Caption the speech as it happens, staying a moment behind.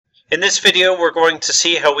In this video, we're going to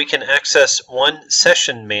see how we can access one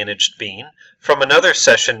session ManagedBean from another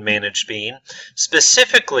session ManagedBean,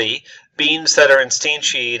 specifically beans that are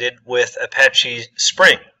instantiated with Apache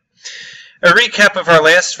Spring. A recap of our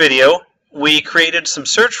last video, we created some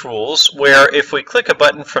search rules where if we click a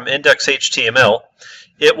button from index.html,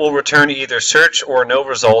 it will return either search or no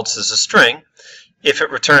results as a string. If it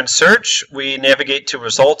returns search, we navigate to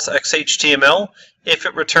results.xhtml. If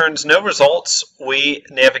it returns no results, we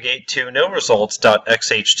navigate to no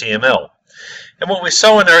results.xhtml. And what we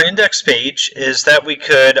saw in our index page is that we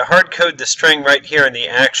could hard code the string right here in the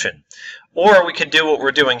action. Or we could do what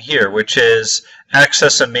we're doing here, which is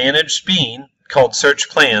access a managed bean called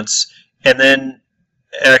search plants, and then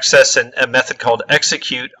access a method called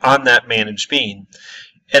execute on that managed bean.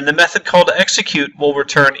 And the method called execute will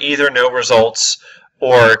return either no results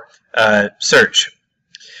or search.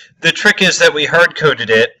 The trick is that we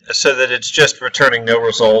hard-coded it so that it's just returning no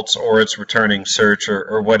results or it's returning search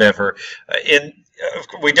or whatever.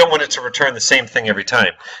 We don't want it to return the same thing every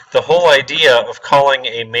time. The whole idea of calling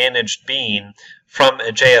a managed bean from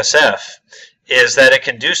a JSF is that it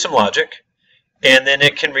can do some logic, and then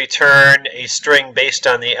it can return a string based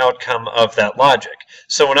on the outcome of that logic.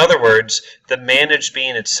 So in other words, the managed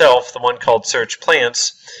bean itself, the one called search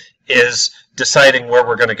plants, is deciding where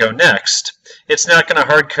we're going to go next. It's not going to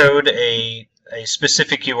hard code a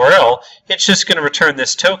specific URL. It's just going to return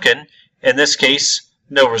this token, in this case,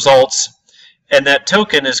 no results, and that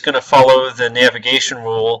token is going to follow the navigation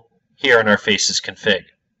rule here in our faces-config.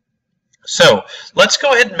 So let's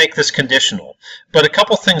go ahead and make this conditional. But a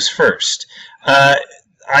couple things first.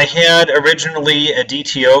 I had originally a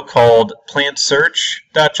DTO called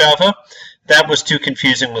plantSearch.java. That was too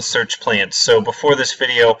confusing with search plants. So before this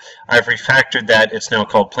video, I've refactored that. It's now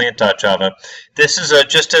called plant.java. This is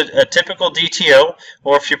just a typical DTO,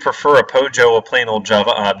 or if you prefer a POJO, a plain old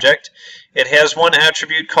Java object. It has one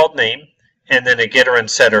attribute called name, and then a getter and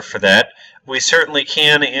setter for that. We certainly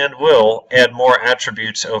can and will add more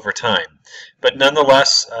attributes over time. But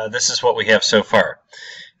nonetheless, this is what we have so far.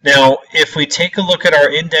 Now, if we take a look at our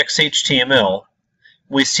index.html,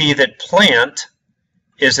 we see that plant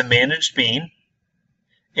is a managed bean,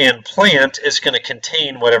 and plant is going to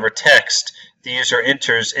contain whatever text the user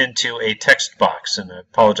enters into a text box. And I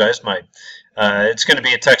apologize, it's going to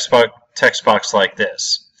be a text box like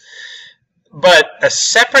this. But a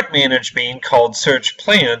separate managed bean called search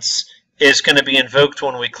plants is going to be invoked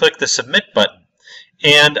when we click the submit button.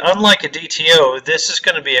 And unlike a DTO, this is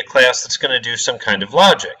going to be a class that's going to do some kind of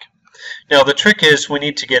logic. Now the trick is we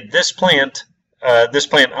need to get this plant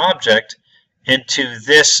object into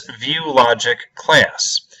this ViewLogic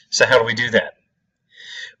class. So how do we do that?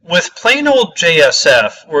 With plain old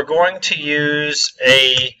JSF, we're going to use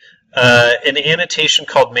an annotation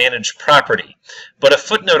called ManageProperty. But a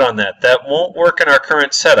footnote on that won't work in our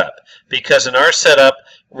current setup, because in our setup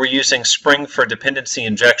we're using Spring for dependency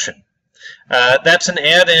injection. That's an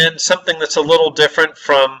add-in, something that's a little different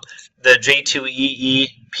from the J2EE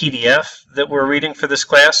PDF that we're reading for this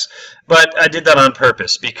class, but I did that on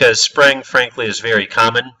purpose because Spring, frankly, is very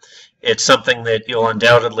common. It's something that you'll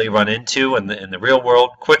undoubtedly run into in the real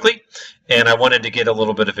world quickly, and I wanted to get a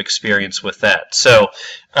little bit of experience with that. So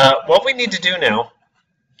what we need to do now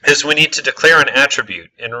is we need to declare an attribute.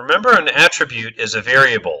 And remember, an attribute is a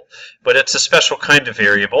variable, but it's a special kind of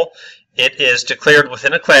variable. It is declared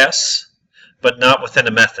within a class, but not within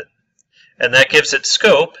a method. And that gives it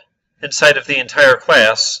scope inside of the entire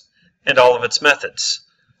class and all of its methods.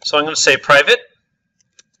 So I'm going to say private,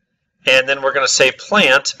 and then we're going to say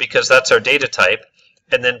plant because that's our data type,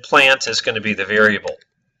 and then plant is going to be the variable.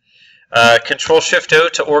 Control-Shift-O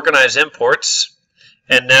to organize imports,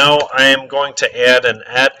 and now I am going to add an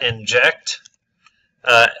 @inject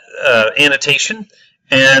annotation,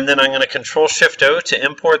 and then I'm going to Control-Shift-O to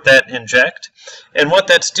import that inject. And what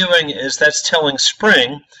that's doing is that's telling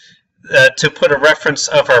Spring to put a reference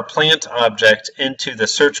of our plant object into the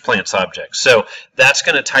search plants object. So that's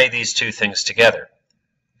going to tie these two things together.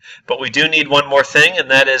 But we do need one more thing, and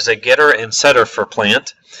that is a getter and setter for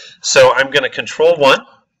plant. So I'm going to Control-1,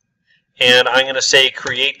 and I'm going to say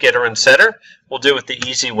create getter and setter. We'll do it the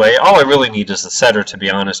easy way. All I really need is the setter, to be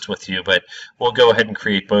honest with you, but we'll go ahead and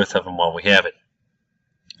create both of them while we have it.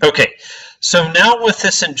 Okay, so now with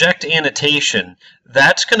this inject annotation,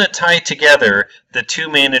 that's going to tie together the two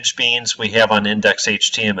managed beans we have on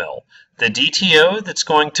index.html. The DTO that's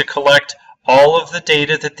going to collect all of the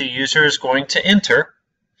data that the user is going to enter,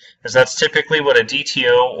 because that's typically what a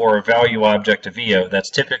DTO or a value object, a VO, that's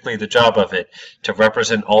typically the job of it, to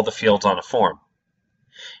represent all the fields on a form.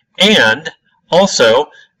 And also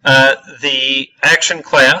The action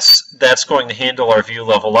class, that's going to handle our view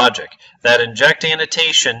level logic. That inject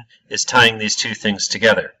annotation is tying these two things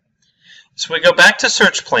together. So we go back to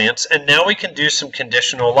search plants, and now we can do some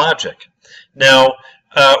conditional logic. Now,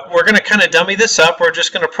 we're going to kind of dummy this up. We're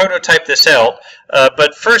just going to prototype this out.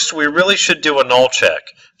 But first, we really should do a null check.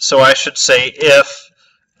 So I should say if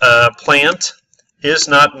plant is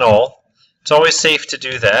not null. It's always safe to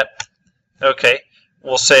do that. Okay.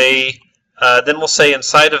 We'll say, then we'll say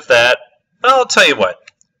inside of that, well, I'll tell you what.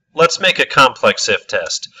 Let's make a complex if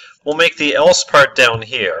test. We'll make the else part down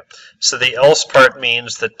here. So the else part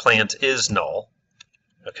means that plant is null.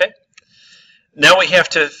 Okay. Now we have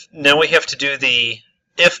to do the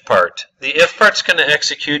if part. The if part's going to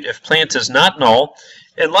execute if plant is not null.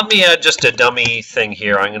 And let me add just a dummy thing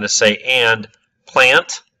here. I'm going to say and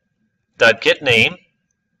plant.getName.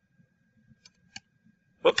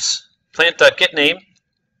 Whoops. Plant.getName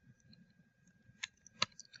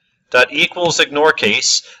equals ignore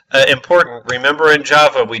case. Important. Remember in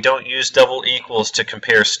Java we don't use double equals to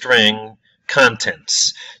compare string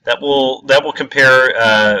contents. That will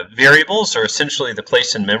compare variables, or essentially the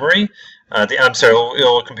place in memory. It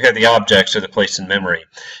will compare the objects or the place in memory.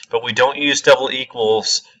 But we don't use double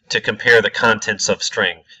equals to compare the contents of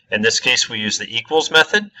string. In this case, we use the equals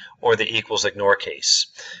method or the equals ignore case.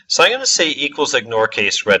 So I'm going to say equals ignore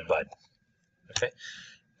case redbud. Okay,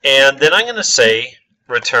 and then I'm going to say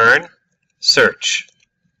return search.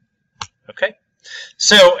 Okay,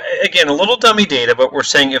 so again, a little dummy data, but we're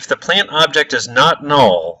saying if the plant object is not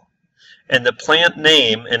null, and the plant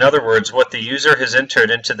name, in other words, what the user has entered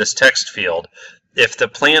into this text field, if the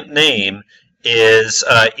plant name is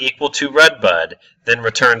equal to redbud, then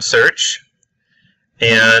return search.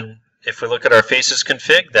 And if we look at our faces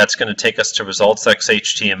config, that's going to take us to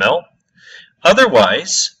results.xml.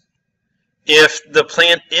 Otherwise, if the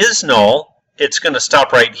plant is null, it's going to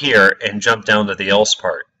stop right here and jump down to the else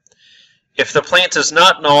part. If the plant is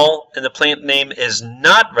not null and the plant name is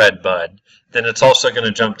not redbud, then it's also going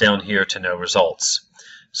to jump down here to no results.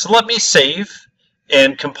 So let me save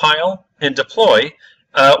and compile and deploy.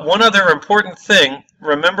 One other important thing,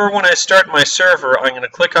 remember when I start my server, I'm going to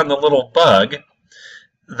click on the little bug.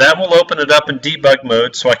 That will open it up in debug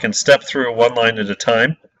mode so I can step through one line at a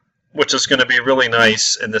time, which is going to be really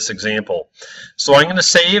nice in this example. So I'm going to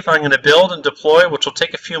save, I'm going to build and deploy, which will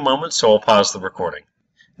take a few moments, so I'll pause the recording.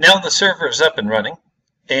 Now the server is up and running,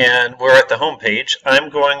 and we're at the home page. I'm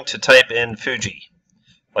going to type in Fuji,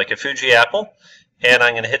 like a Fuji apple, and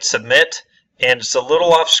I'm going to hit submit. And it's a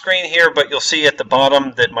little off screen here, but you'll see at the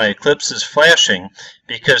bottom that my Eclipse is flashing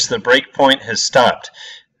because the breakpoint has stopped.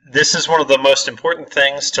 This is one of the most important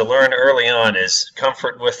things to learn early on, is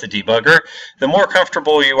comfort with the debugger. The more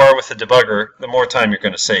comfortable you are with the debugger, the more time you're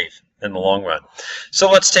going to save in the long run.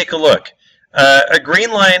 So let's take a look. A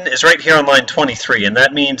green line is right here on line 23, and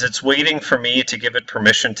that means it's waiting for me to give it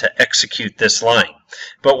permission to execute this line.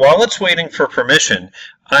 But while it's waiting for permission,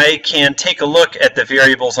 I can take a look at the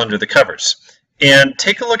variables under the covers. And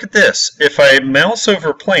take a look at this. If I mouse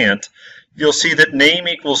over plant, you'll see that name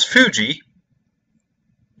equals Fuji,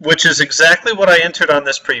 which is exactly what I entered on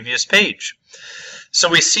this previous page. So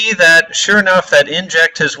we see that, sure enough, that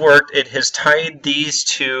inject has worked. It has tied these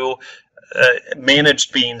two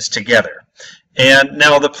managed beans together. And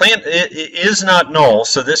now the plant is not null,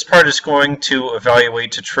 so this part is going to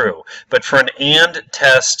evaluate to true. But for an AND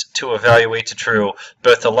test to evaluate to true,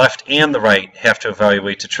 both the left and the right have to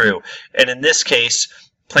evaluate to true. And in this case,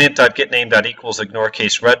 plant.getName.equals ignore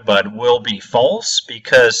case redbud will be false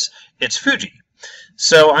because it's Fuji.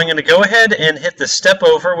 So I'm going to go ahead and hit the step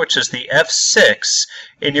over, which is the F6,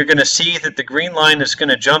 and you're going to see that the green line is going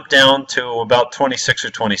to jump down to about 26 or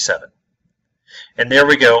 27. And there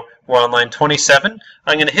we go. We're on line 27.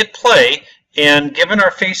 I'm going to hit play, and given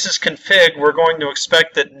our faces config, we're going to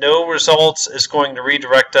expect that no results is going to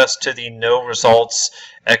redirect us to the no results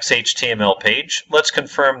XHTML page. Let's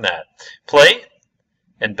confirm that. Play,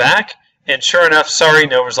 and back, and sure enough, sorry,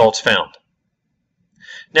 no results found.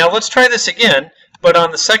 Now let's try this again, but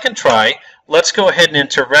on the second try, let's go ahead and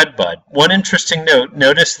enter redbud. One interesting note,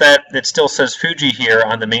 notice that it still says Fuji here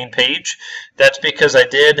on the main page. That's because I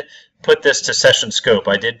did put this to session scope.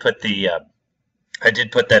 I did put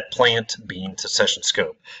that plant bean to session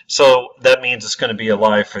scope. So that means it's going to be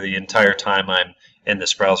alive for the entire time I'm in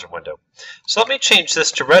this browser window. So let me change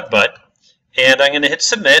this to redbud, and I'm going to hit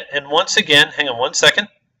submit. And once again, hang on one second.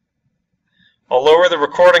 I'll lower the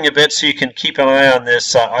recording a bit so you can keep an eye on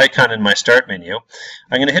this icon in my start menu.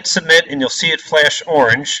 I'm going to hit submit, and you'll see it flash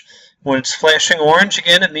orange. When it's flashing orange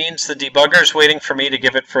again, it means the debugger is waiting for me to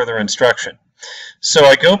give it further instruction. So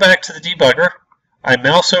I go back to the debugger, I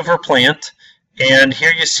mouse over plant, And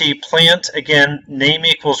here you see plant, again, name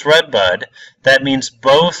equals redbud. That means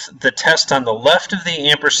both the test on the left of the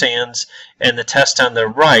ampersands and the test on the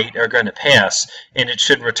right are going to pass, and it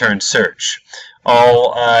should return search.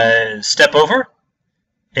 I'll step over,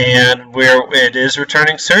 and where it is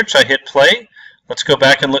returning search, I hit play. Let's go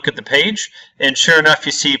back and look at the page, and sure enough,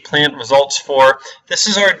 you see plant results 4. This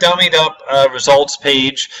is our dummied up results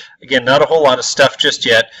page. Again, not a whole lot of stuff just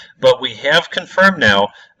yet, but we have confirmed now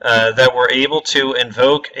that we're able to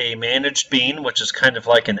invoke a ManagedBean, which is kind of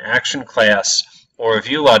like an action class or a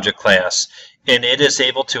ViewLogic class, and it is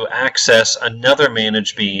able to access another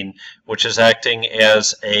ManagedBean, which is acting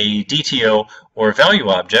as a DTO or value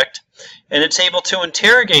object, and it's able to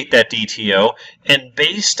interrogate that DTO, and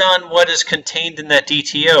based on what is contained in that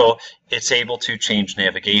DTO, it's able to change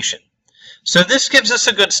navigation. So this gives us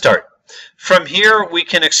a good start. From here, we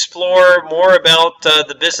can explore more about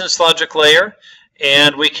the business logic layer,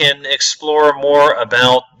 and we can explore more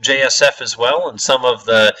about JSF as well and some of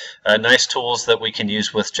the nice tools that we can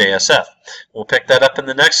use with JSF. We'll pick that up in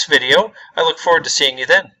the next video. I look forward to seeing you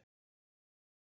then.